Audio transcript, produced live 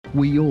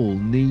We all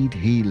need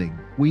healing.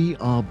 We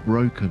are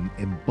broken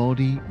in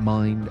body,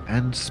 mind,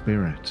 and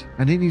spirit.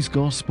 And in his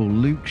gospel,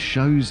 Luke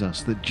shows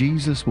us that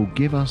Jesus will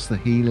give us the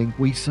healing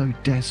we so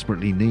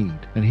desperately need.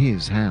 And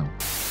here's how.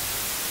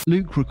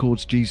 Luke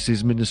records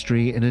Jesus'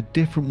 ministry in a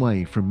different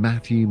way from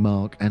Matthew,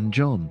 Mark, and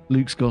John.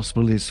 Luke's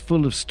gospel is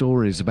full of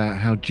stories about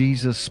how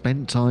Jesus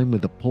spent time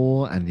with the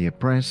poor and the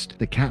oppressed,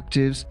 the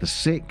captives, the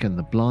sick and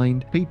the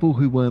blind, people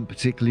who weren't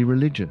particularly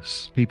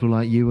religious, people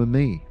like you and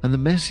me. And the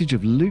message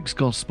of Luke's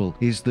gospel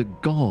is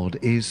that God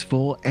is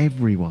for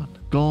everyone.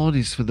 God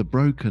is for the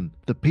broken,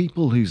 the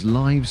people whose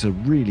lives are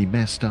really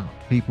messed up,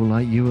 people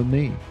like you and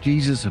me.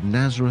 Jesus of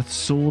Nazareth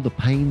saw the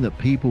pain that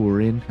people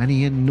were in, and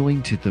he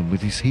anointed them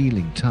with his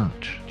healing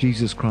touch.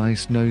 Jesus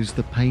Christ knows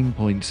the pain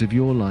points of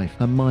your life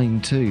and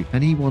mine too,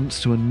 and he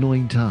wants to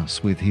anoint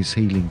us with his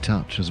healing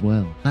touch as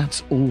well.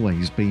 That's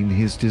always been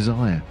his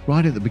desire.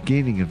 Right at the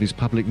beginning of his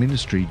public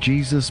ministry,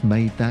 Jesus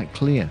made that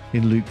clear.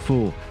 In Luke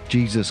 4,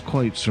 Jesus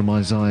quotes from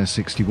Isaiah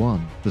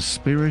 61, "The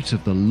Spirit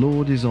of the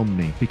Lord is on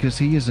me, because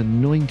he has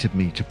anointed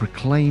me to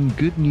proclaim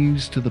good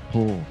news to the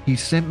poor. He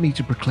sent me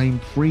to proclaim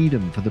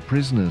freedom for the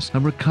prisoners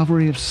and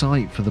recovery of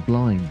sight for the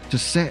blind, to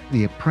set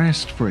the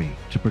oppressed free,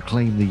 to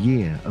proclaim the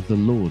year of the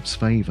Lord's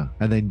favor."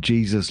 And then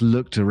Jesus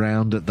looked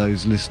around at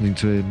those listening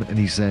to him and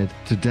he said,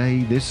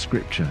 "Today this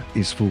scripture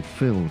is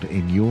fulfilled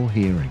in your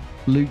hearing."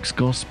 Luke's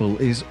gospel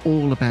is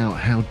all about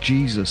how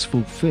Jesus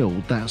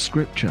fulfilled that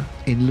scripture.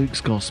 In Luke's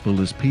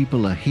gospel, as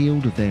people are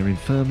healed of their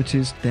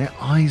infirmities, their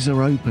eyes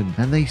are open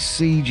and they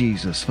see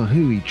Jesus for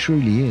who he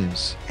truly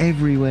is.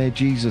 Everywhere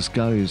Jesus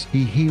goes,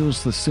 he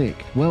heals the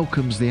sick,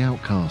 welcomes the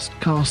outcast,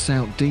 casts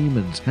out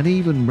demons, and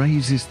even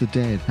raises the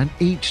dead. And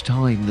each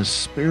time the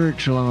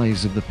spiritual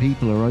eyes of the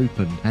people are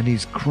open and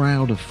his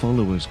crowd of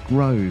followers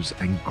grows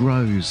and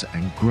grows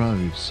and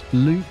grows.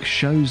 Luke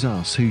shows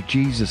us who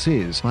Jesus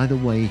is by the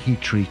way he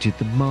treated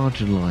the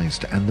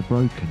marginalized and the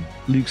broken.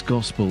 Luke's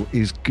gospel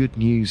is good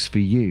news for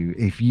you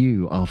if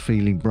you are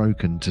feeling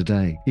broken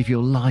today, if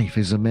your life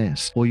is a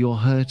mess, or you're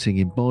hurting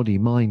in body,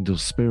 mind, or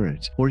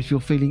spirit, or if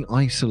you're feeling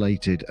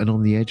isolated and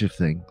on the edge of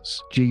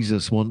things.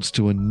 Jesus wants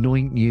to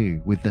anoint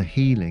you with the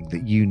healing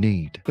that you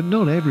need. But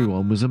not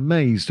everyone was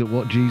amazed at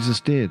what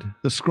Jesus did.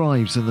 The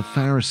scribes and the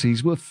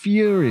Pharisees were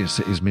furious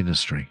at his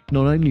ministry.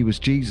 Not only was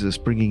Jesus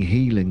bringing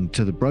healing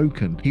to the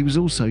broken, he was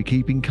also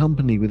keeping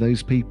company with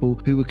those people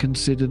who were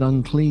considered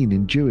unclean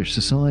in Jewish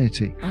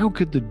society. How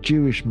could the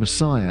Jewish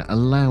Messiah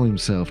allow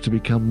himself to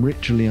become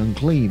ritually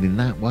unclean in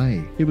that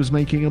way? It was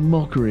making a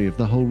mockery of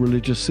the whole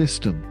religious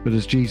system. But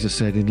as Jesus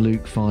said in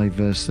Luke 5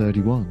 verse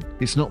 31,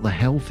 "It's not the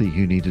healthy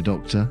who need a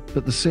doctor,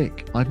 but the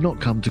sick. I've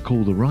not come to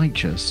call the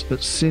righteous,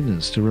 but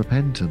sinners to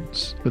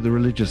repentance." But the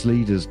religious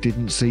leaders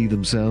didn't see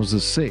themselves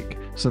as sick,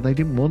 so they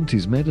didn't want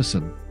his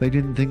medicine. They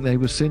didn't think they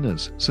were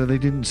sinners, so they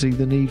didn't see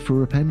the need for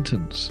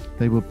repentance.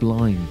 They were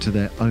blind to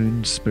their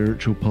own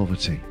spiritual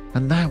poverty.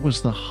 And that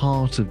was the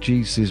heart of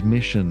Jesus'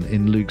 mission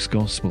in Luke's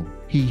gospel.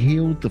 He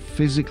healed the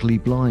physically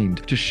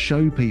blind to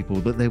show people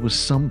that there was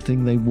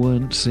something they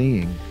weren't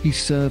seeing. He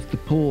served the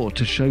poor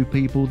to show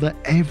people that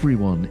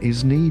everyone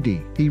is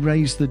needy. He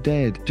raised the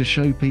dead to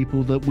show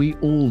people that we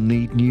all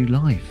need new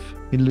life.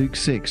 In Luke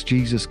 6,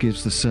 Jesus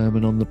gives the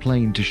Sermon on the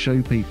Plain to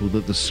show people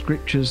that the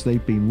scriptures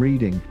they've been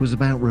reading was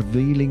about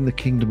revealing the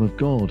kingdom of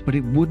God, but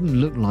it wouldn't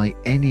look like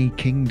any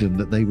kingdom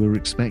that they were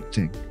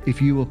expecting.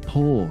 If you are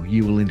poor,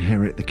 you will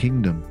inherit the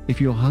kingdom. If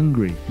you're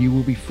hungry, you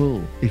will be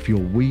full. If you're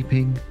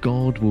weeping,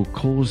 God will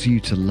cause you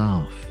to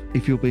laugh.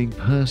 If you're being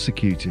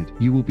persecuted,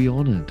 you will be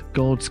honored.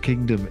 God's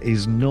kingdom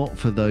is not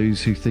for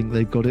those who think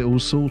they've got it all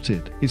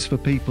sorted. It's for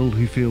people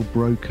who feel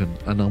broken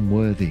and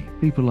unworthy.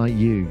 People like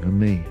you and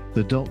me.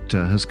 The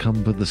doctor has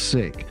come for the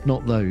sick,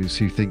 not those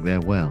who think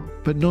they're well.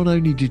 But not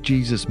only did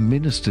Jesus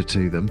minister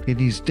to them, in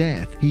his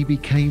death, he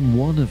became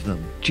one of them.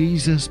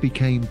 Jesus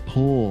became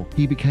poor.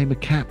 He became a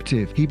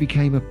captive. He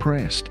became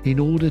oppressed in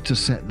order to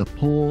set the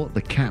poor,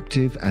 the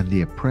captive, and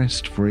the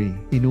oppressed free,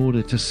 in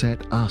order to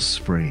set us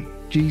free.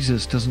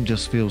 Jesus doesn't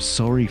just feel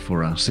sorry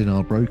for us in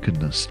our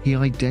brokenness. He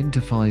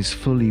identifies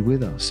fully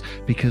with us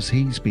because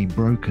he's been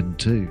broken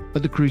too.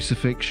 At the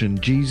crucifixion,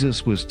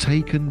 Jesus was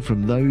taken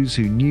from those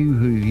who knew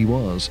who he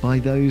was by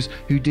those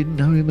who didn't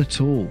know him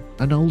at all.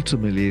 And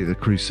ultimately at the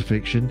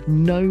crucifixion,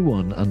 no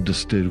one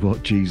understood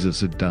what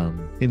Jesus had done.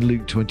 In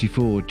Luke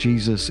 24,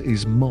 Jesus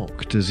is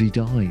mocked as he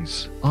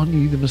dies. "Aren't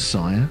you the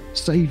Messiah?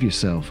 Save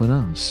yourself and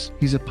us."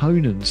 His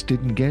opponents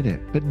didn't get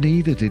it, but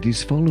neither did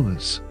his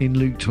followers. In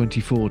Luke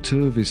 24,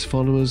 two of his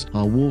followers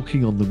are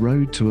walking on the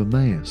road to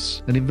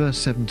Emmaus. And in verse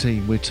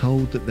 17, we're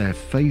told that their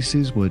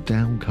faces were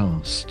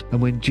downcast. And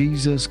when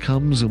Jesus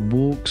comes and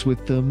walks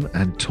with them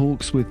and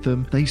talks with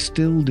them, they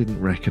still didn't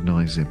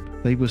recognize him.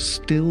 They were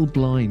still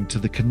blind to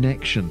the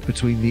connection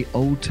between the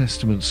Old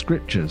Testament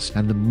scriptures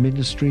and the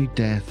ministry,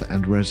 death,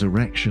 and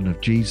resurrection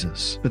of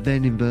Jesus. But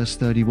then in verse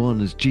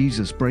 31, as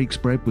Jesus breaks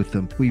bread with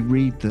them, we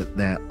read that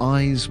their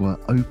eyes were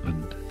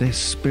opened. Their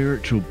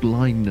spiritual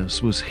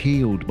blindness was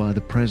healed by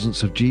the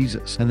presence of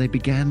Jesus, and they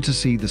began to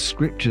see the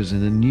scriptures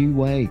in a new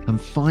way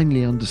and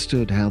finally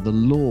understood how the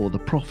law, the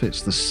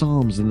prophets, the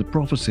Psalms, and the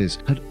prophecies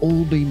had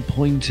all been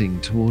pointing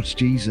towards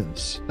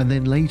Jesus. And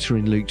then later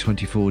in Luke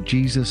 24,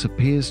 Jesus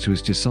appears to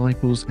his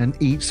disciples and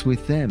eats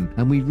with them,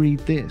 and we read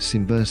this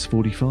in verse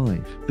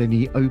 45. Then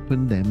he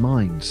opened their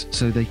minds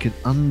so they could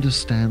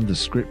understand the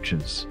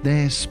scriptures.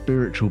 Their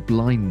spiritual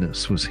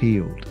blindness was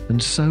healed.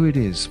 And so it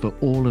is for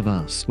all of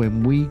us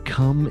when we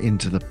come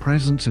into the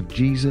presence of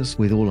Jesus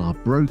with all our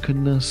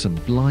brokenness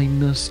and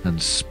blindness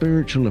and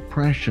spiritual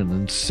oppression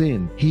and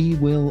sin. He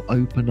will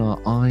open our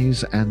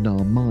eyes and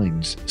our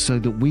minds so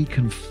that we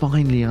can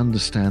finally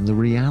understand the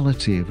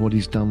reality of what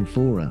he's done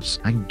for us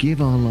and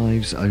give our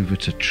lives over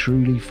to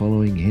truly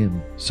following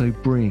him. So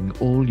bring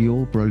all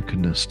your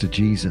brokenness to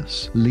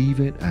Jesus, leave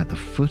it at the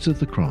foot of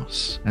the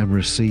cross, and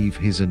receive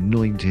his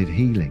anointed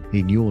healing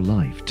in your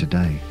life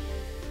today.